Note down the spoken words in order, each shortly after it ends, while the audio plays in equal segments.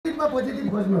नेगेटिभमा positive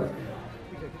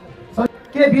खोज्नुहोस्।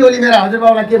 केपी ओली मेरा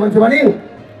हजुरबाउलाई के भन्छु भने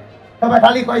तपाईँ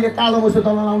खालि कहिले कालो मुसो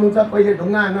तल लाउनुहुन्छ, कहिले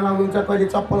ढुङ्गा हान्न लाउनुहुन्छ, कहिले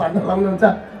चप्पल हान्न लाउनुहुन्छ,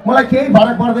 मलाई केही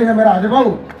फरक पर्दैन मेरा हजुरबाउ।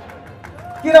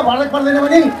 किन फरक पर्दैन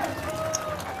भने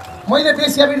मैले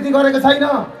वेश्यावृत्ति गरेको छैन,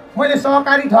 मैले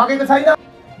सहकारी ठगेको छैन।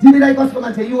 जीविराई कसको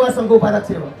मान्छे? युवा सङ्घको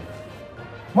उपाध्यक्ष हो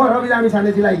म। रवि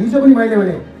लामिछानेजीलाई हिजो पनि मैले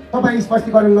भने तपाईँ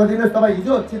स्पष्टीकरण नदिनुहोस्। तपाईँ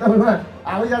हिजो चितवनमा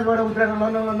हवाईजहाजबाट उत्रेर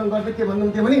लन्डन गर्दै के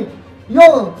भन्नुहुन्थ्यो भने यो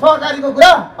सहकारीको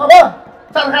कुरा अब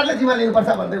सरकारले जिम्मा लिनुपर्छ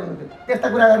भन्दै हुनुहुन्थ्यो। त्यस्ता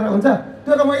कुरा गरेर हुन्छ?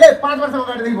 त्यो त मैले 5 वर्ष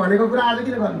अगाडिदेखि भनेको कुरा आज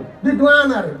किन गर्नु?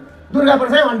 विद्वान अरे दुर्गा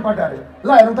प्रसाई अनपढ अरे। ल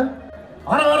हेरौँ त,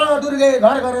 हर हर दुर्गे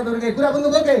घर घर दुर्गे कुरा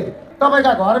बुझ्नुभयो के?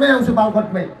 तपाईँका घरमै आउँछु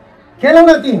बालखटमै, खेलौँ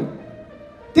न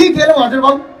ती खेलौँ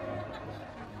हजुरबाउ।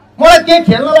 मलाई के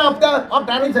खेल्नलाई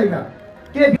अप्ठ्यारै छैन।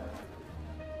 के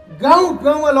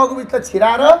गाउँमा लघुवित्त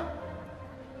छिराएर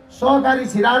सहकारी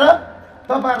छिराएर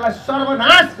तपाईँहरूलाई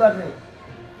सर्वनाश गर्ने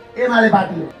एमाले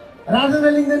पार्टी हो। राजेन्द्र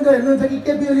लिङ्गदेनको हेर्नुहुन्छ कि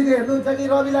केपी ओलीको हेर्नुहुन्छ कि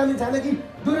रवि लामिछाने कि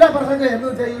दुर्गा प्रसाईको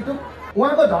हेर्नुहुन्छ युट्युब?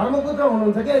 उहाँको धर्मपुत्र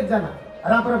हुनुहुन्छ क्या एकजना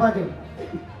राप्रपाकै।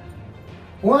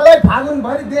 उहाँलाई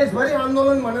फागुनभरि देशभरि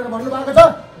आन्दोलन भनेर भन्नुभएको छ।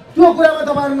 त्यो कुरामा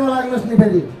तपाईँहरू नलाग्नुहोस् नि।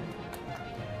 फेरि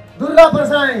दुर्गा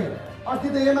प्रसाई अस्ति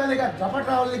त एमालेका झपट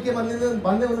रावलले के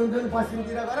भन्दै हुनुहुन्थ्यो नि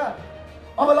पश्चिमतिर गएर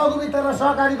अब लघुवित्त र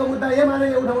सहकारीको मुद्दा एमाले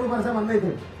उठाउनुपर्छ भन्दै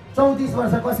थियो। 34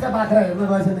 वर्ष कसका बाख्रा हेर्न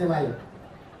गएछन् एमाले,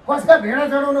 कसका भेडा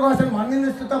चढाउन गएछन्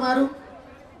भनिदिनुहोस् त तपाईँहरू।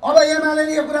 अब एमाले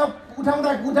यो कुरा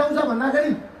उठाउँछ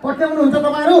भन्दाखेरि पट्याउनुहुन्छ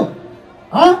तपाईँहरू?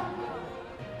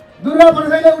 दुर्गा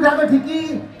प्रसाईले उठाएको ठिक कि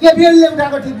केपी ओलीले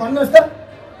उठाएको ठिक भन्नुहोस् त?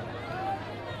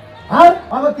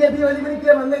 अब केपी ओली पनि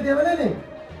के भन्दै थियो भने नि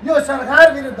यो सरकार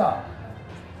विरुद्ध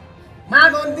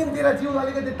माघ अन्तिमतिर जिउ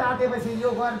अलिकति तातेपछि यो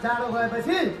घर जाडो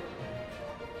गएपछि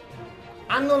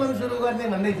आन्दोलन सुरु गर्ने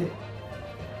भन्दै थिए।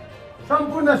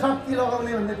 सम्पूर्ण शक्ति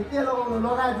लगाउने भन्दै थिए। के लगाउनु?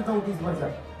 लगाएको 34 वर्ष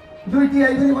 2 TI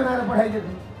पनि बनाएर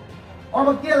पठाइदिएको। अब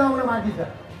के लाउन बाँकी छ?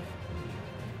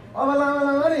 अब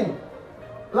लामा नि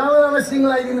लामा सिङ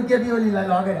लगाइदिनु केपी ओलीलाई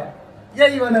लगेर,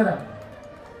 यही भनेर।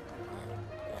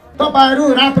 तपाईँहरू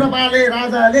राप्रपाले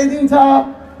राजा ल्याइदिन्छ,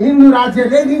 हिन्दू राज्य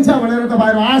ल्याइदिन्छ भनेर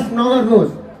तपाईँहरू आश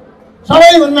नगर्नुहोस्।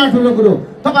 सबैभन्दा ठुलो कुरो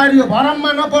तपाईँहरू यो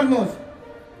भरममा नपर्नुहोस्।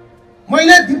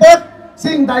 मैले दिपक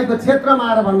सिंह दाईको क्षेत्रमा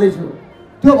आएर भन्दैछु,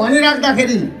 त्यो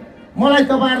भनिराख्दाखेरि मलाई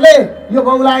तपाईँहरूले यो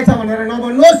बौलाएछ भनेर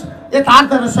नभन्नुहोस्।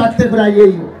 यथार्थ र सत्य कुरा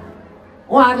यही हो।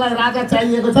 उहाँहरूलाई राजा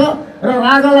चाहिएको छ र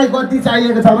राजालाई गद्दी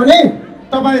चाहिएको छ भने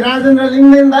तपाईँ राजेन्द्र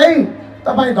लिङ्गदेन दाई,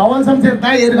 तपाईँ धवल शमशेर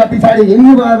दाईहरूका पछाडि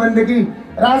हिँड्नु भयो भनेदेखि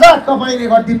राजा तपाईँले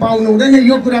गद्दी पाउनु हुँदैन।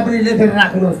 यो कुरा पनि लेखेर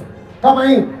राख्नुहोस्।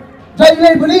 तपाईँ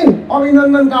जहिले पनि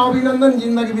अभिनन्दनका अभिनन्दन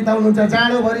जिन्दगी बिताउनुहुन्छ।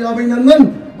 जाडोभरि अभिनन्दन,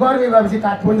 गर्मी भएपछि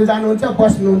काठमाडौँ जानुहुन्छ,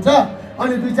 बस्नुहुन्छ,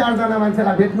 अनि 2-4 जना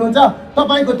मान्छेलाई भेट्नुहुन्छ।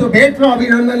 तपाईँको त्यो भेट र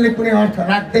अभिनन्दनले कुनै अर्थ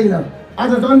राख्दैन।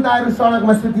 आज जनताहरू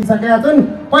सडकमा सुतिसकेका छन्।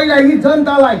 पहिला यी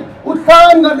जनतालाई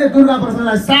उत्थान गर्ने दुर्गा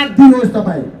प्रसाईलाई साथ दिनुहोस्।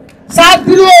 तपाईँ साथ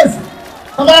दिनुहोस्।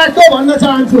 तपाईँलाई त्यो भन्न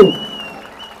चाहन्छु।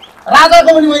 राजाको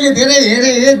पनि मैले धेरै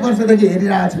 1 वर्षदेखि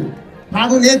हेरिरहेको छु।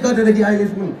 फागुन 1 गतेदेखि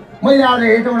अहिलेसम्म मैले आज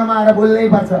हेटौँडामा आएर बोल्नै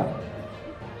पर्छ।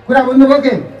 कुरा बुझ्नुभयो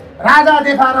के? राजा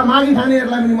देखाएर मागी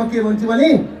खानेहरूलाई पनि म के भन्छु भने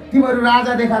तिमीहरू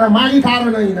राजा देखाएर मागी खाएर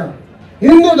नहिँड,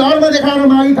 हिन्दू धर्म देखाएर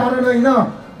मागी खाएर नहिँड।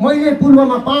 मैले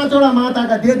पूर्वमा 5वटा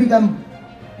माताका देवीका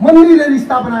मन्दिरहरू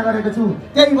स्थापना गरेको छु।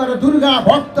 त्यही भएर दुर्गा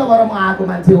भक्त भएर म आएको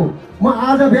मान्छे हो। म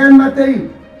आज बिहान मात्रै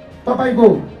तपाईँको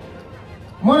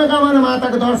मनोकामना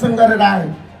माताको दर्शन गरेर आएँ।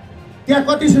 त्यहाँ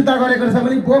कति शुद्ध गरेको छ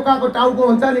भने बोकाको टाउको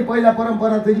हुन्छ नि, पहिला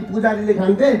परम्परादेखि पुजारीले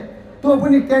खान्थे, त्यो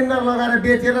पनि टेन्डर लगाएर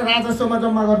बेचेर राजस्वमा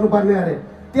जम्मा गर्नुपर्ने अरे।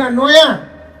 त्यहाँ नयाँ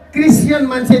क्रिस्चियन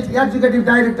मान्छे एक्जिक्युटिभ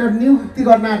डाइरेक्टर नियुक्ति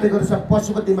गर्न आँटेको रहेछ,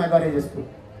 पशुपतिमा गरे जस्तो।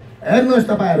 हेर्नुहोस्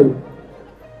तपाईँहरू,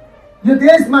 यो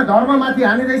देशमा धर्ममाथि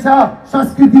हानिरहेछ,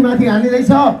 संस्कृतिमाथि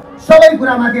हानिरहेछ, सबै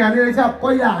कुरामाथि हानिरहेछ।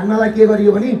 पहिला हान्नलाई के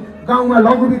गरियो भने गाउँमा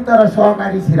लघुवित्त र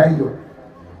सहकारी छिराइयो।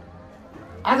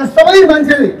 आज सबै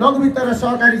मान्छेले लघुवित्त र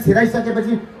सहकारी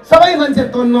छिराइसकेपछि सबै मान्छे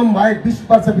तन्नम भए 20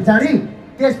 वर्ष पछाडि।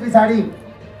 त्यस पछाडि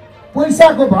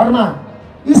पैसाको भरमा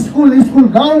स्कुल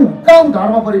गाउँ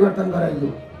धर्म परिवर्तन गराइयो,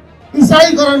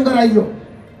 इसाईकरण गराइयो।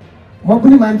 म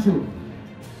पनि मान्छु,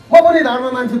 म पनि धर्म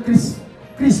मान्छु,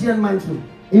 क्रिस्चियन मान्छु,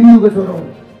 हिन्दूको छोरो हुन्।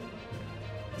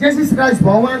 जेसस क्राइस्ट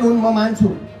भगवान हुन् म मान्छु।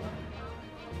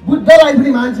 बुद्धलाई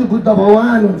पनि मान्छु, बुद्ध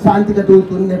भगवान हुन्, शान्तिका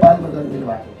दूत हुन्, नेपालमा जन्मिनु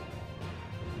भएको।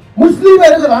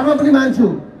 मुस्लिमहरूको धर्म पनि मान्छु,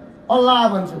 अल्लाह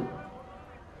भन्छु,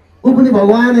 ऊ पनि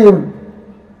भगवानै हुन्।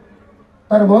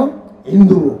 तर म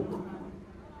हिन्दू हो।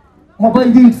 म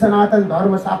वैदिक सनातन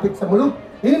धर्म सापेक्ष मुलुक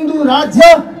हिन्दू राज्य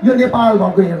यो नेपाल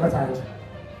भएको हेर्न चाहन्छु।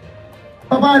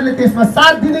 तपाईँहरूले त्यसमा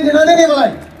साथ दिने कि नदिने?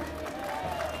 मलाई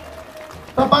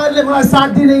तपाईँहरूले मलाई साथ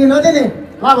दिने कि नदिने?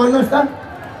 ल भन्नुहोस् त।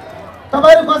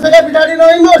 तपाईहरु कसैका पछाडी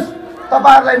नहिँड्नुहोस्।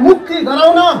 तपाईहरुलाई मुक्ति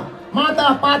गराउन माता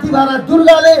पाथिभरा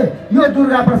दुर्गाले यो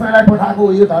दुर्गा प्रसाईलाई पठाएको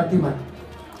हो यो धरतीमा।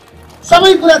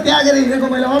 सबै कुरा त्यागेर हिँडेको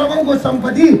मैले, अरबौंको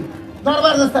सम्पत्ति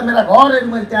दरबार जस्ता मेरा घरहरु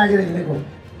मैले त्यागेर हिँडेको।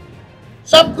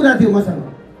 सब कुरा थियो मसँग।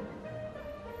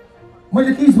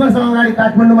 मैले 30 वर्ष अगाडि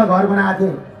काठमाडौँमा घर बनाएको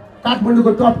थिएँ।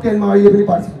 काठमाडौँको टप 10 मा अहिले पनि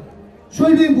पर्छ।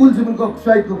 स्विमिङ पुल जुनको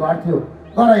सहितको घर थियो।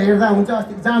 गएर हेर्दा हुन्छ।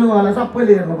 अस्ति जानु होला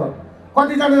सबैले हेर्नुभयो।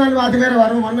 कतिजना जानु भएको थियो मेरो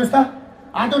घरमा भन्नुहोस् त?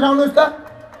 हात उठाउनुहोस् त।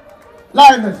 ल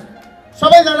हेर्नुहोस्,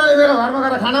 सबैजनाले मेरो घरमा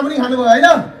गएर खाना पनि खानुभयो होइन?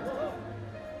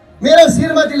 मेरो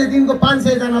श्रीमतीले दिनको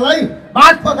 500 जनालाई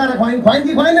भात पकाएर खुवाइन्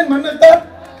कि खुवाइनन् भन्नुहोस् त?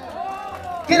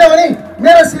 किनभने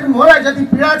मेरो मलाई जति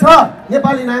पीडा छ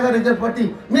नेपाली नागरिकप्रति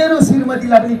मेरो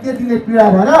श्रीमतीलाई पनि त्यति नै पीडा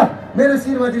भएर मेरो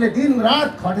श्रीमतीले दिन रात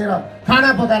खटेर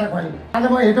खाना पकाएर खुवाइन्। आज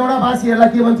म हेटौडावासीहरूलाई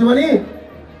के भन्छु भने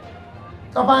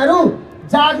तपाईहरु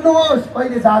जाग्नुहोस्,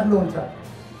 कहिले जाग्नुहुन्छ?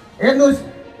 हेर्नुहोस्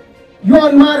यो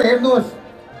अनुहार हेर्नुहोस्,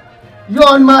 यो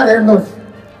अनुहार हेर्नुहोस्।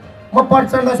 म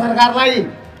प्रचण्ड सरकारलाई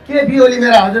केपी ओली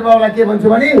मेरा हजुरबाउलाई के भन्छु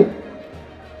भने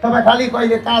तपाई खाली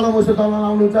कहिले कालो मुसो तल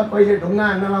लाउनुहुन्छ, कहिले ढुङ्गा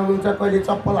हान्न लाउनुहुन्छ, कहिले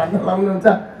चप्पल हान्न लाउनुहुन्छ।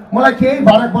 मलाई केही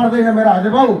फरक पर्दैन मेरा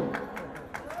हजुरबाउ।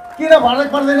 किन फरक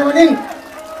पर्दैन भने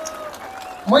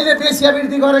मैले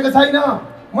वेश्यावृत्ति गरेको छैन,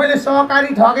 मैले सहकारी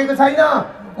ठगेको छैन,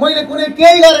 मैले कुनै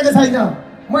केही गरेको छैन।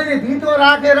 मैले धितो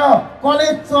राखेर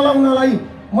कलेज चलाउनलाई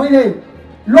मैले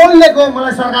लोन लिएको।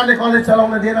 मलाई सरकारले कलेज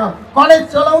चलाउन दिएन। कलेज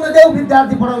चलाउन देऊ,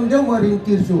 विद्यार्थी पढाउन देऊ, म ऋण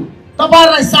तिर्छु।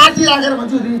 तपाईहरुलाई साथी राखेर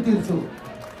भन्छु ऋण तिर्छु।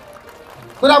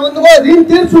 कुरा बुझ्नुभयो? ऋण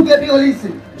तिर्छु केपी ओली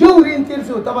जो ऋण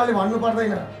तिर्छु। तपाईले भन्नु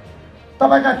पर्दैन।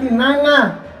 तपाईका ती नाङ्गा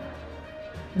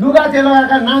लुगाचे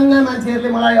लगाएका नाङ्गा मान्छेहरूले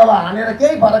मलाई अब हानेर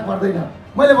केही फरक पर्दैन।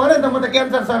 मैले भने त म त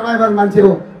क्यान्सर सर्भाइभर मान्छे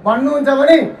हो भन्नुहुन्छ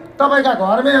भने तपाईका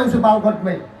घरमै आउँछु,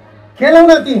 बालकोटमै खेलौँ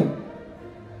न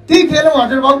ती खेलौँ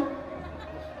हजुरबाउ।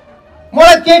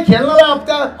 मलाई केही खेल्नलाई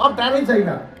अप्ठ्यारै छैन।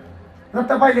 र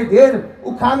तपाईले धेर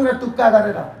उखान र तुक्का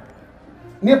गरेर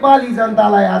नेपाली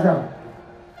जनतालाई आज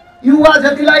युवा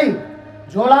जतिलाई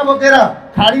झोला बोकेर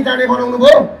खाडी जाने बनाउनु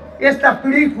भयो। यस्ता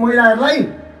पीडित महिलाहरूलाई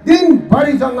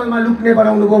दिनभरि जङ्गलमा लुक्ने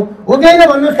बनाउनु भयो। हो कि होइन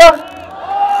भन्नुहोस् त?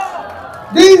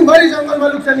 दिनभरि जङ्गलमा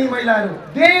लुक्छन् यी महिलाहरू,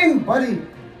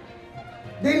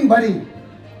 दिनभरि।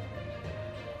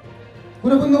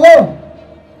 कुरो बुझ्नुभयो?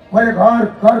 मैले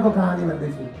घरको कहानी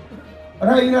भन्दैछु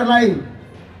र यिनीहरूलाई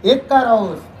एक्का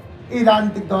रहोस् यी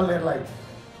राजनीतिक दलहरूलाई।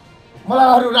 मलाई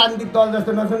अरू राजनीतिक दल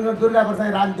जस्तो नसुन्नु। दुर्गा प्रसाई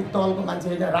राजनीतिक दलको मान्छे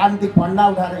होइन, राजनीतिक फन्डा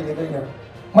उठाएर हिँडेको होइन।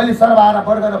 मैले सर्वहारा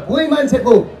वर्ग र भुइँ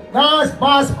मान्छेको घाँस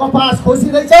बाँस कपास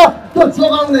खोसिँदैछ त्यो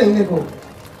जोगाउन हिँडेको,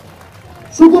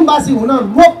 सुकुम्बासी हुन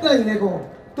रोक्न हिँडेको।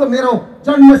 त्यो मेरो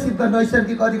जन्मसिद्ध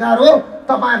नैसर्गिक अधिकार हो।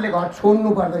 तपाईहरुले घर छोड्नु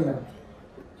पर्दैन।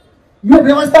 यो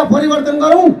व्यवस्था परिवर्तन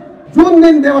गरौँ। जुन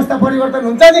दिन व्यवस्था परिवर्तन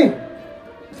हुन्छ नि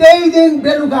त्यही दिन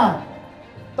बेलुका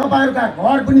तपाईहरुका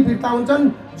घर पनि फिर्ता हुन्छन्,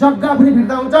 जग्गा पनि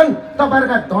फिर्ता हुन्छन्।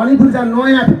 तपाईहरुका धनी पूर्जा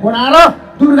नयाँ बनाएर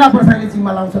दुर्गा प्रसाईले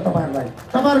जिम्मा लाउँछ तपाईँहरूलाई,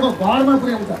 तपाईँहरूको घरमा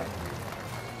पुर्याउँछ।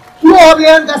 त्यो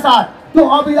अभियानका साथ, त्यो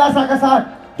अभिलाषाका साथ,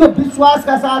 त्यो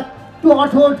विश्वासका साथ, त्यो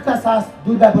अठोटका साथ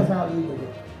दुर्गा प्रसाई अघि बढ्यो।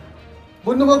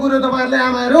 बुझ्नुभयो कुरो तपाईँहरूले?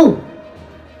 आमाहरू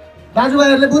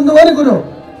दाजुभाइहरूले बुझ्नुभयो नि कुरो?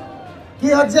 कि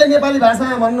अझै नेपाली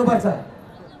भाषामा भन्नुपर्छ?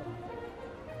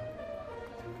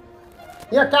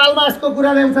 यहाँ कार्ल मार्क्सको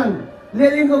कुरा ल्याउँछन्,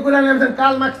 लेनिनको कुरा ल्याउँछन्।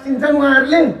 कार्ल मार्क्स चिन्छन्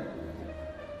उहाँहरूले?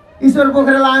 ईश्वर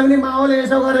पोखरेल आयो भने माओले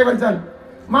यसो गरे भन्छन्।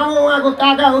 माओ उहाँको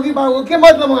काका हो कि बाउ हो? के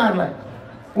मतलब उहाँहरूलाई?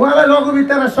 उहाँलाई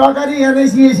लघुवित्त र सहकारी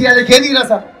एनआइसिएसिआले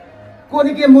खेदिरहेछ,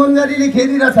 कोनी के मन्जरीले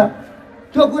खेदिरहेछ।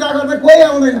 त्यो कुरा गर्दा कोही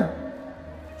आउँदैन।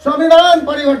 संविधान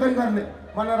परिवर्तन गर्ने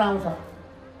भनेर आउँछ।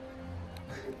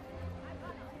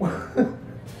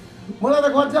 मलाई त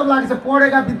गजब लाग्छ।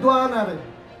 पढेका विद्वान अरे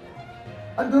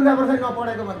अनि दुर्गा प्रसाई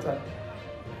नपढेको भन्छ।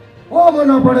 हो म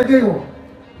नपढेकै हो।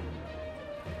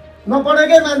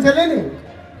 नपढेकै मान्छेले नि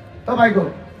तपाईँको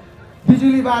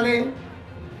बिजुली बाले,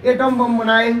 एटम बम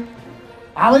बनाए,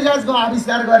 हवाईजहाजको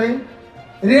आविष्कार गरे,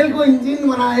 रेलको इन्जिन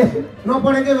बनाए।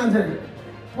 नपढेकै मान्छेले।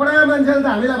 पढेका मान्छेले त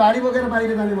हामीलाई भारी बोकेर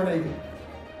बाहिर जाने बनाइदिए।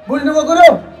 बुझ्नुभयो कुरो?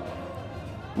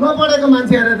 नपढेको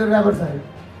मान्छे अरे दुर्गा प्रसाई।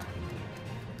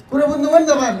 कुरो बुझ्नुभयो नि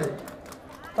तपाईँहरूले?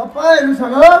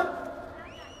 तपाईँहरूसँग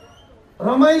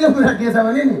रमाइलो कुरा के छ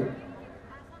भने नि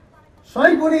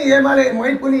सही पनि एमाले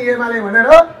मै पनि एमाले भनेर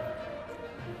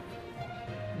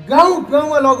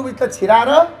गाउँमा लघुवित्त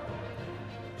छिराएर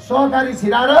सहकारी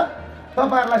छिराएर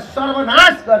तपाईँहरूलाई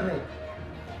सर्वनाश गर्ने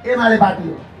एमाले पार्टी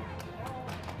हो।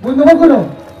 बुझ्नुभयो कुरो?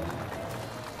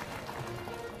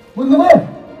 बुझ्नुभयो?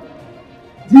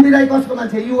 जीवी राई कसको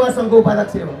मान्छे? युवा सङ्घको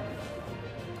उपाध्यक्ष हो।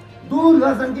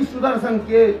 दूरदर्शन कि सुदर्शन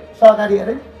के सहकारी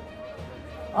अरे?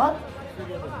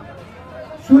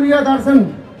 सूर्य दर्शन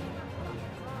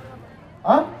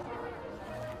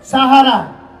सहारा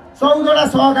 14वटा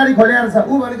सहकारी खोलेर छ।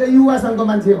 ऊ भनेको युवा सङ्घको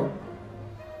मान्छे हो।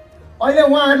 अहिले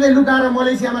उहाँहरूले लुकाएर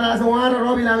मलेसियामा रहेछ। उहाँ र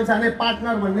रवि लामिछाने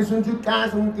पार्टनर भन्ने सुन्छु। कहाँ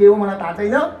सुन के हो मलाई थाहा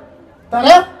छैन। तर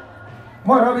म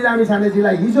रवि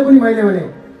लामिछानेजीलाई हिजो पनि मैले भने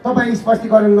तपाईँ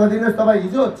स्पष्टीकरण नदिनुहोस्। तपाईँ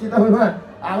हिजो चितवनमा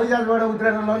हवाईजहाजबाट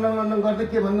उत्रेर लन्डन गर्दै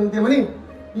के भन्नुहुन्थ्यो भने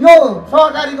यो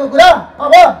सहकारीको कुरा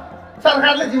अब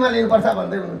सरकारले जिम्मा लिनुपर्छ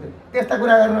भन्दै हुनुहुन्थ्यो। त्यस्ता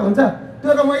कुरा गरेर हुन्छ?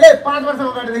 त्यो त मैले 5 वर्ष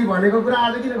अगाडिदेखि भनेको कुरा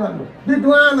आज किन गर्नु?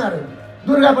 विद्वान अरे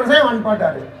दुर्गा प्रसाई अनपढ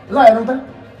अरे। ल हेरौँ त,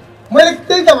 मैले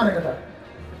त्यही त भनेको त।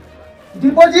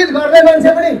 डिपोजिट गर्ने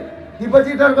मान्छे पनि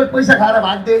डिपोजिटरको पैसा खाएर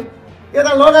भाग्दे।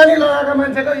 यता लगानी लगाएको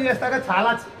मान्छेको यस्ताको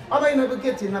छाला अब यिनीहरूको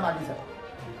के छिन्न बाँकी छ?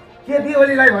 केपी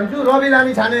ओलीलाई भन्छु, रवि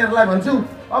लामिछानेहरूलाई भन्छु,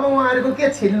 अब उहाँहरूको के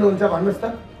छिल्नुहुन्छ भन्नुहोस् त।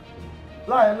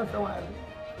 ल हेर्नुहोस् त उहाँहरू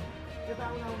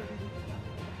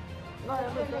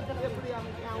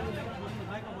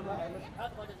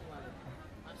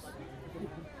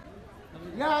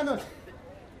यहाँ आउनुहोस्।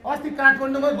 अस्ति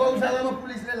काठमाडौँमा गौशालामा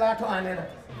पुलिसले लाठो हानेर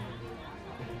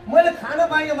मैले खान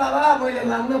पाइनँ बाबा, मैले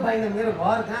लाउन पाइनँ, मेरो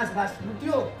घर घाँस बास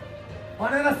लुट्यो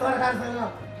भनेर सरकारसँग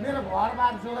मेरो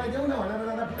घरबार जोगाइदेऊ न भनेर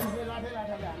जाँदा पुलिसले लाठै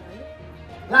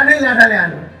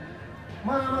हान्यो। म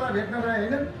आमालाई भेट्न गएँ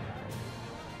होइन।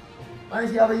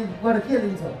 भनेपछि अब यीबाट के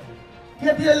लिन्छ?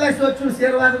 केपीएललाई सोध्छु,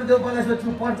 शेरबहादुर देउपालाई सोध्छु,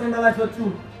 प्रचण्डलाई सोध्छु,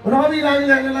 रवि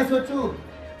लामिछानेलाई सोध्छु,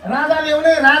 राजा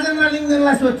ल्याउने राजेन्द्र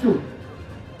लिङ्गदेनलाई सोध्छु,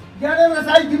 ज्ञानेन्द्र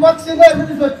साई दिपक सिंहलाई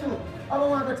पनि सोध्छु। अब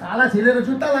उहाँको छाला छिलेर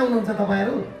जुत्ता लाउनुहुन्छ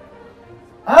तपाईँहरू?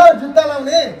 जुत्ता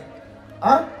लाउने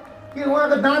कि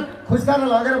उहाँको दाँत खुस्काएर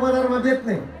लगेर बजारमा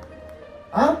बेच्ने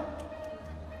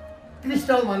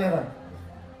क्रिस्टल भनेर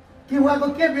कि उहाँको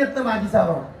के बेच्न बाँकी छ?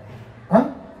 अब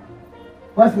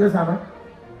बस्नुहोस् आमा।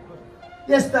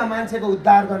 यस्ता मान्छेको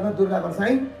उद्धार गर्न दुर्गा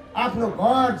प्रसाई आफ्नो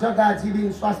घर जग्गा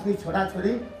जीवन स्वास्नी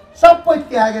छोराछोरी सबै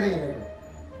त्यागेर हिँडेको।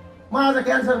 म आज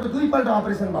क्यान्सरको 2 पल्ट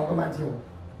अपरेसन भएको मान्छे हो।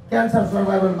 क्यान्सर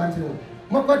सर्भाइभल मान्छे हो।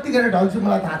 म कतिखेर ढल्छु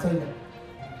मलाई थाहा छैन।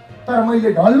 तर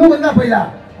मैले ढल्नुभन्दा पहिला,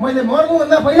 मैले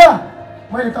मर्नुभन्दा पहिला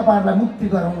मैले तपाईँहरूलाई मुक्ति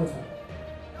गराउनु छ।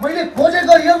 मैले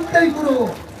खोजेको एउटै कुरो हो।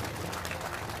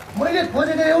 मैले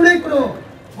खोजेको एउटै कुरो हो।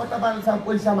 म तपाईँहरूसँग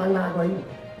पैसा माग्न आएको होइन,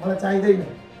 मलाई चाहिँदैन।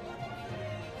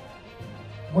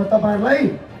 म तपाईँहरूलाई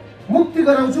मुक्ति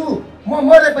गराउँछु। म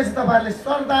मरेपछि तपाईँहरूले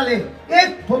श्रद्धाले 1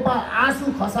 थोपा आँसु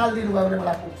खसालिदिनु भयो भने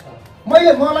मलाई पुग्छ।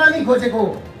 मैले मलामी खोजेको हो।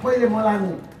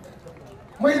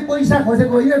 मैले पैसा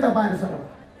खोजेको होइन तपाईँहरूसँग।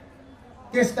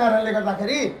 त्यस कारणले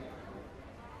गर्दाखेरि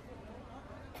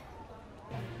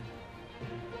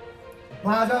म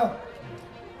आज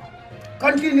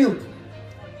कन्टिन्यू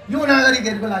यो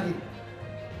नागरिकहरूको लागि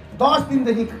 10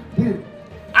 दिनदेखि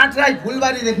 8 राई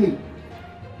फुलबारीदेखि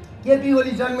केपी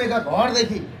ओली जन्मेका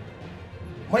घरदेखि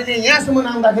मैले यहाँसम्म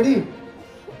आउँदाखेरि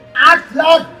 8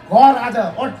 लाख घर आज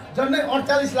झन्डै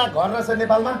 48 लाख घर रहेछ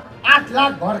नेपालमा। 8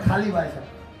 लाख घर खाली भएछ।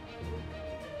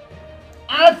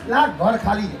 8 लाख घर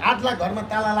खाली। 8 लाख घरमा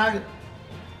ताला लाग।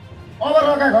 अब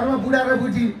रका घरमा बुढा र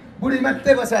बुढी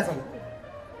मात्रै बसेका छन्।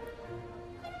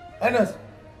 हेर्नुहोस्,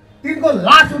 तिनको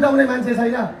लास उठाउने मान्छे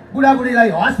छैन। बुढाबुढीलाई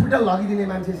हस्पिटल लगिदिने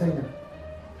मान्छे छैन।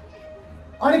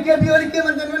 अनि केपी ओली के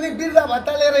भन्छन् भने वृद्ध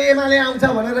भत्ता लिएर एमाले आउँछ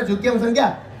भनेर झुक्क्याउँछन् क्या।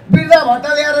 वृद्ध भत्ता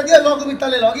ल्याएर दियो,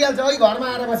 लघुवित्तले लगिहाल्छ। है घरमा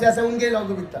आएर बसिया छ उनकै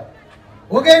लघुवित्त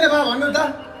हो कि होइन बा भन्नु त?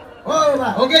 हो बा,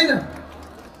 हो कि होइन?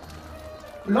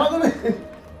 लघुवित्त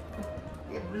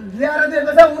ल्याएर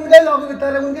दिएको छ उनकै लघुवित्त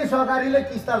र उनकै सहकारीले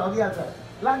किस्ता लगिहाल्छ।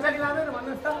 लाग्छ कि लाग्दैन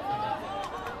भन्नुहोस् त?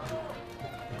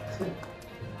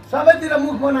 सबैतिर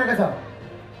मुख बनाएको छ।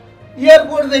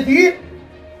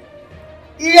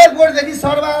 एयरपोर्टदेखि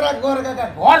सर्वहारा गर्गका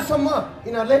घरसम्म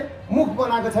यिनीहरूले मुख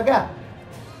बनाएको छ क्या।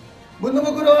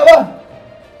 बुझ्नुभयो कुरो? अब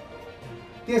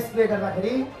त्यसले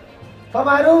गर्दाखेरि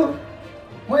तपाईँहरू,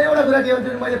 म एउटा कुरा के भन्छु,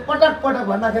 मैले पटक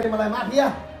भन्दाखेरि मलाई माफिया,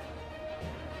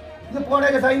 यो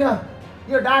पढेको छैन,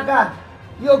 यो डाका,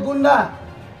 यो गुन्डा,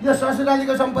 यो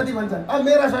ससुरालीको सम्पत्ति भन्छन्। अब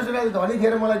मेरा ससुराली धनी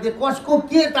थिएर मलाई दिए कसको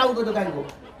के टाउको दोकानको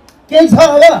केही छ?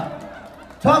 अब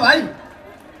छ भाइ,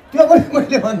 त्यो पनि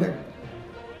मैले भन्दै।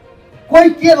 कोही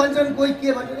के भन्छन्, कोही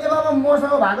के भन्छन्। ए बाबा,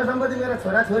 मसँग भएको सम्पत्ति मेरो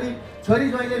छोरी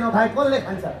ज्वाइँले नखाए कसले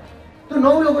खान्छ? त्यो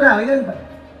नौलो कुरा होइन नि त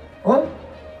हो?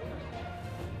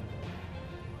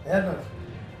 हेर्नुहोस्,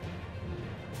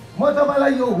 म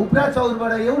तपाईँलाई यो हुप्रा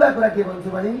चौरबाट एउटा कुरा के भन्छु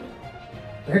भने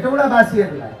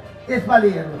भेटौँडावासीहरूलाई यसपालि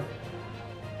हेर्नुहोस्,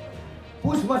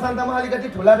 पुस मसान्तमा अलिकति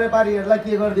ठुला व्यापारीहरूलाई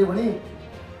के गरिदियो भने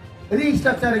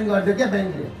रिस्ट्रक्चरिङ गरिदियो क्या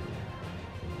ब्याङ्कले।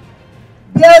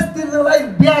 ब्याज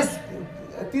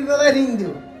तिर्नलाई ऋण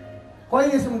दियो।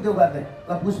 कहिलेसम्म त्यो गर्ने?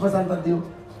 ल पुस मसान्त दियो,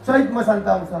 चैत मसान्त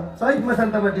आउँछ, चैत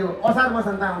मसान्तमा दियो, असार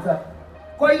मसान्त आउँछ।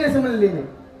 कहिलेसम्म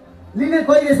लिने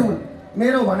कहिलेसम्म?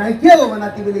 मेरो भनाइ के हो भन्दा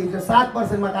तिमीले हिजो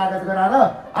 7% मा कागज गराएर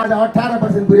आज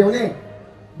 18% पुर्याउने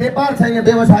व्यापार छैन,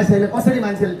 व्यवसाय छैन, कसरी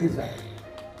मान्छेले तिर्छ?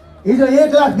 हिजो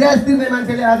 1 लाख ब्याज तिर्ने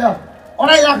मान्छेले आज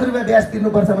 2.5 लाख रुपियाँ ब्याज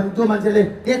तिर्नुपर्छ भने त्यो मान्छेले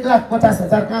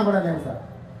 1,50,000 कहाँबाट ल्याउँछ?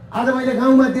 आज मैले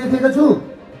गाउँमा देखेको छु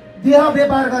देह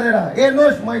व्यापार गरेर,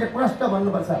 हेर्नुहोस् मैले प्रश्न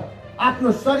भन्नुपर्छ,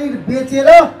 आफ्नो शरीर बेचेर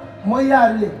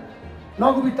महिलाहरूले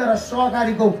लघु वित्त र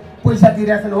सहकारीको पैसा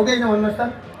तिरेका छन्। हो कि होइन भन्नुहोस् त?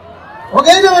 हो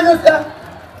कि होइन भन्नुहोस् त?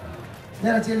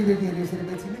 मेरा चेलीबेटीहरू यसरी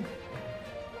बेचिने,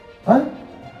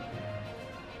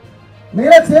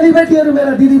 मेरा चेलीबेटीहरू,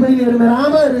 मेरा दिदीबहिनीहरू, मेरा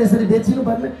आमाहरू यसरी बेचिनु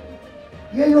पर्ने?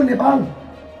 यही हो नेपाल,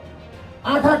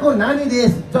 आँखाको नानी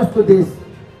देश जस्तो देश।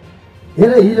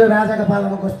 हेर हिजो राजाको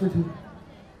पालामा कस्तो थियो,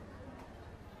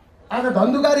 आज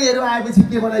धन्धुकारीहरू आएपछि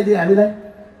के बनाइदिए हामीलाई?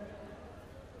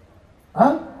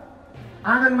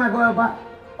 आँगनमा गयो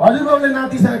हजुरबाउले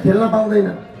नातिसँग खेल्न पाउँदैन,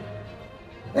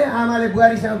 आमाले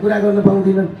बुहारीसँग कुरा गर्न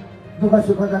पाउँदैनन्, दुःख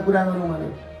सुखका कुरा गर्नु भने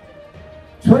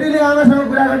छोरीले आमासँग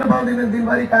कुरा गर्न पाउँदैनन्,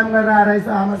 दिनभरि काम गरेर आएर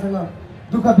आमासँग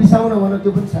दुःख बिसाउन भन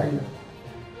त्यो पनि छैन।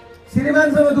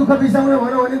 श्रीमानसँग दुःख बिसाउन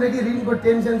भनौँ भनेदेखि ऋणको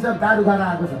टेन्सन छ, दारू खाएर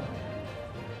आएको छ,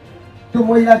 त्यो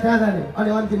महिला कहाँ जाने? अनि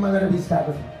अन्तिममा गएर बिस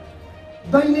खाएको छ।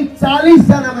 दैनिक 40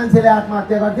 जना मान्छेले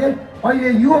आत्महत्या गर्थे। अहिले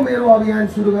यो मेरो अभियान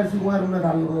सुरु गर्छु, उहाँ रुन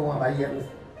थाल्नुभयो। उहाँ भाइ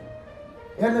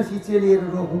हेर्नुहोस् यी चेलीहरू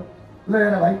रोग हो। ल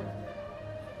हेर भाइ,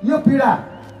 यो पीडा,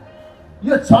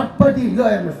 यो छटपटी, यो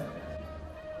हेर्नुहोस्,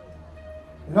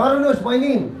 नरुनुहोस्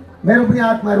बहिनी, मेरो पनि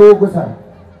आत्मा रोगको छ।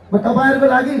 म तपाईँहरूको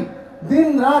लागि दिन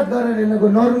रात गरेर हिँडेको,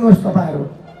 नरुनुहोस् तपाईँहरू।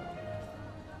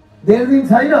 धेरै दिन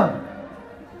छैन।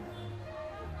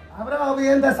 हाम्रा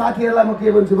अभियन्ता साथीहरूलाई म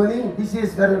के भन्छु भने,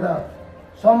 विशेष गरेर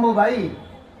शम्भु भाइ,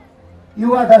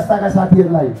 युवा दस्ताका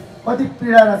साथीहरूलाई कति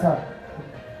पीडा रहेछ।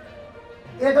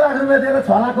 1 लाख रुपियाँ दिएर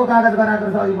 6 लाखको कागज गराएको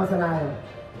छ। अघि मसँग आयो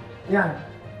यहाँ,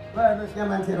 ल हेर्नुहोस् यहाँ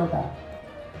मान्छे रोका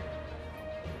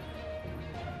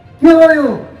के हो यो?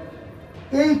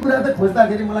 यही कुरा त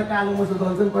खोज्दाखेरि मलाई कालो मोसो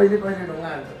दल्छन्, कहिले कहिले ढुङ्गा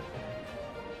हाल्छन्,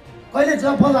 कहिले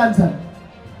चप्पल हाल्छन्,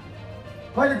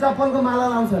 कहिले चप्पलको माला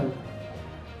लाउँछन्,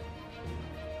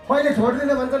 कहिले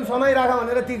छोडिदिने भन्छन्, समय राख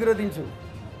भनेर तिग्रो दिन्छु,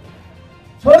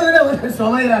 छोडिदिने भनेर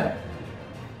समय राख।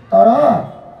 तर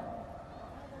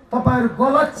तपाईँहरू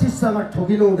गलत चिजसँग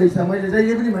ठोकिनु हुँदैछ। मैले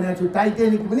जहिले पनि भनेको छु,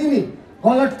 टाइटेनिक पनि नि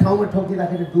गलत ठाउँमा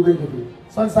ठोकिँदाखेरि डुबेको थियो।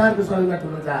 संसारको सबैभन्दा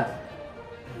ठुलो जहाज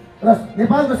र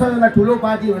नेपालको सबैभन्दा ठुलो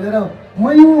पार्टी भनेर म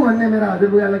हुँ भन्ने मेरा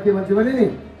हजुरबुवालाई के भन्छु भने नि,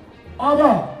 अब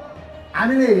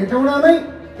हामीले हेटौँडामै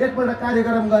एकपल्ट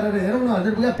कार्यक्रम गरेर हेरौँ न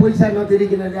हजुरबुवा, पैसा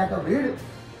नतिरिकन ल्याएको भिड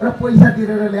र पैसा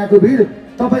तिरेर ल्याएको भिड,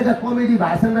 तपाईँका कमेडी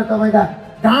भाषण र तपाईँका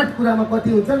डाँट कुरामा कति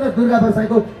हुन्छन् र दुर्गा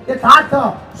प्रसाईको यथार्थ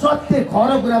सत्य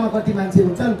खरो कुरामा कति मान्छे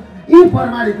हुन्छन्, यी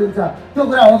प्रमाणित हुन्छ। त्यो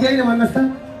कुरा हो कि होइन भन्नुहोस् त?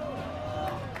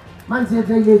 मान्छे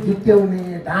जहिले झिक्क्याउने,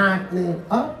 ढाँट्ने,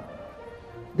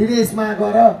 विदेशमा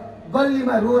गएर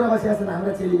गल्लीमा रोएर बसेका छन्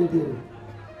हाम्रा चेलीबेटीहरू।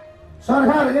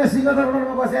 सरकार यहाँ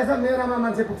सिंहदरबारमा बसेका छ, मेरोमा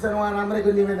मान्छे पुग्छन् उहाँ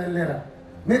राम्रैको निवेदन लिएर,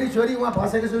 मेरी छोरी उहाँ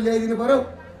फसेको छु ल्याइदिनु पर्यो,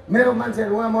 मेरो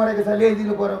मान्छेहरू उहाँ मरेको छ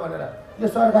ल्याइदिनु पर्यो भनेर। यो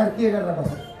सरकार के गरेर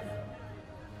बस्छ?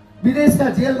 विदेशका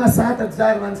जेलमा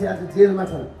 7,000 मान्छे आज जेलमा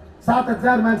छन्।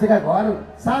 7,000 मान्छेका घर,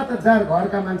 7,000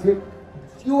 घरका मान्छे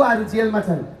युवाहरू जेलमा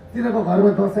छन्। तिनीहरूको घरमा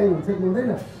दसैँ हुन्छ कि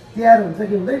हुँदैन? तिहार हुन्छ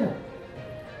कि हुँदैन?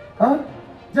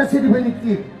 जसरी पनि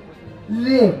तिर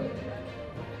ले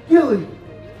के हो?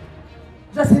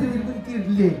 जसरी पनि तिर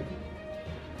ले।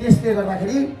 त्यसले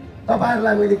गर्दाखेरि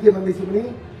तपाईँहरूलाई मैले के भन्दैछु भने,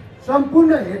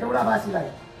 सम्पूर्ण हेटौडावासीलाई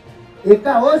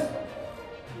एका होस्,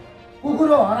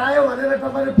 कुकुरो हरायो भनेर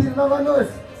तपाईँले पिर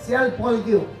नगर्नुहोस्, स्याल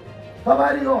पल्क्यो।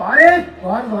 तपाईँहरू यो हरेक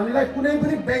घर धनीलाई कुनै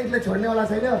पनि ब्याङ्कले छोड्नेवाला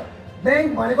छैन। ब्याङ्क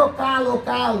भनेको काल हो,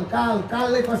 काल काल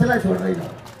कालले कसैलाई छोड्दैन।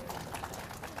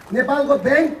 नेपालको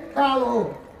ब्याङ्क काल हो।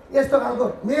 यस्तो खालको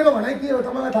मेरो भनाइ के हो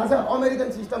तपाईँलाई थाहा छ? अमेरिकन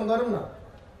सिस्टम गरौँ न,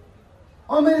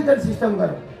 अमेरिकन सिस्टम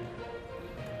गरौँ।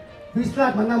 20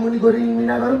 लाखभन्दा मुनिको ऋण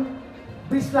बिना गरौँ,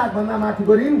 20 लाखभन्दा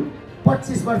माथिको ऋण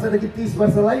 25 वर्षदेखि 30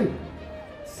 वर्षलाई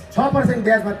 6%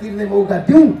 ब्याजमा तिर्ने मौका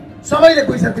दिउँ। सबैले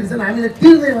पैसा तिर्छन्, हामीले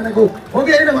तिर्दै भनेको हो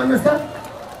कि होइन भन्नुहोस् त?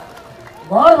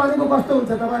 घर भनेको कस्तो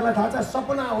हुन्छ तपाईँहरूलाई थाहा छ?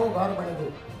 सपना हो घर भनेको।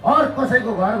 हर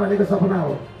कसैको घर भनेको सपना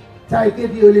हो। चाहे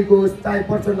केपी ओलीको होस्, चाहे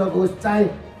प्रचण्डको होस्, चाहे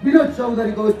विनोद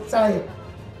चौधरीको होस्, चाहे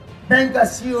ब्याङ्कका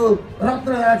सिओ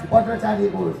रत्नराज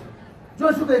भट्टाचार्यको होस्,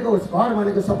 जोसुकैको होस्, घर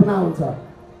भनेको सपना हुन्छ,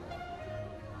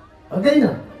 हो कि होइन?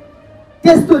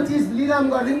 त्यस्तो चिज लिलाम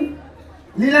गरिदिउँ।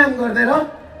 लिलाम गरिदिएर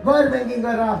गैर ब्याङ्किङ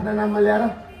गरेर आफ्ना नाममा ल्याएर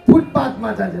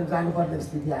फुटपाथमा जानुपर्ने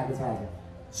स्थिति आएको छ आज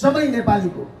सबै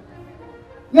नेपालीको।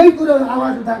 यही कुरो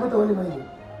आवाज उठाएको त हो नि मैले।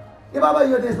 ए बाबा,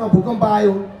 यो देशमा भूकम्प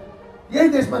आयो, यही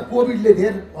देशमा कोभिडले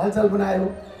धेर हलचल बनायो,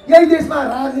 यही देशमा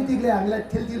राजनीतिकले हामीलाई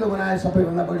ठेलतिलो बनायो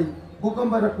सबैभन्दा बढी,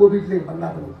 भूकम्प र कोभिडले भन्दा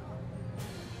पनि।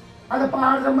 आज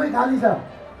पहाड जम्मै खाली छ।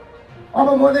 अब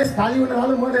मधेस खाली हुन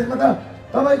थाल्यो। मधेसमा त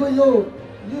तपाईँको यो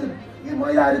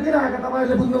महिलाहरू किन आएका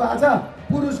तपाईँहरूले बुझ्नु भएको छ?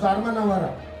 पुरुष घरमा नभएर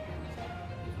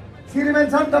श्रीमान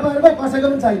छन् तपाईँहरूको, कसैको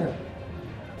पनि छैन,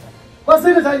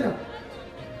 कसैको छैन।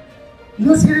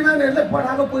 यो श्रीमानहरूले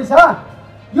पठाएको पैसा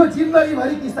यो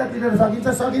जिन्दगीभरि किस्ता तिरेर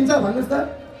सकिन्छ भन्नुहोस् त।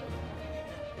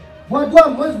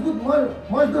 मजबुत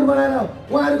मजदुर बनाएर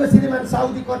उहाँहरूको श्रीमान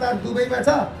साउदी कतार दुबईमा छ,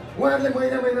 उहाँहरूले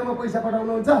महिनामा पैसा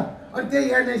पठाउनुहुन्छ। अनि त्यही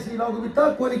एनआइसी लघुवित्त,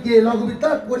 कोनी के लघुवित्त,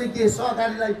 कोनी के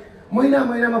सहकारीलाई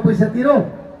महिनामा पैसा तिरो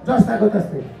जस्ताको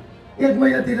तस्तै। 1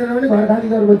 महिना तिरेर पनि घर खाली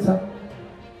गर्नुहुन्छ।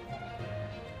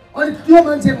 अनि त्यो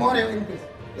मान्छे मर्यो भने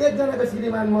एकजनाको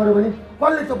श्रीमान मर्यो भने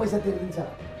कसले त्यो पैसा तिर्दिन्छ?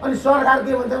 अनि सरकार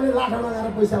के भन्छ भने लाठा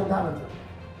लगाएर पैसा उठा भन्छ।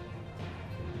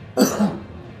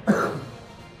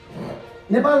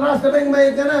 नेपाल राष्ट्र ब्याङ्कमा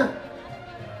एकजना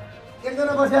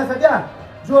बसिया छ क्या,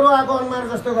 ज्वरो आएको अनुहार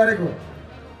जस्तो गरेको,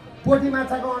 पोटी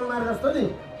माछाको अनुहार जस्तो नि,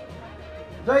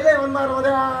 जहिले अनुहार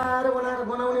बनाएर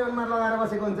बनाउने अनुहार लगाएर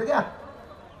बसेको हुन्छ क्या।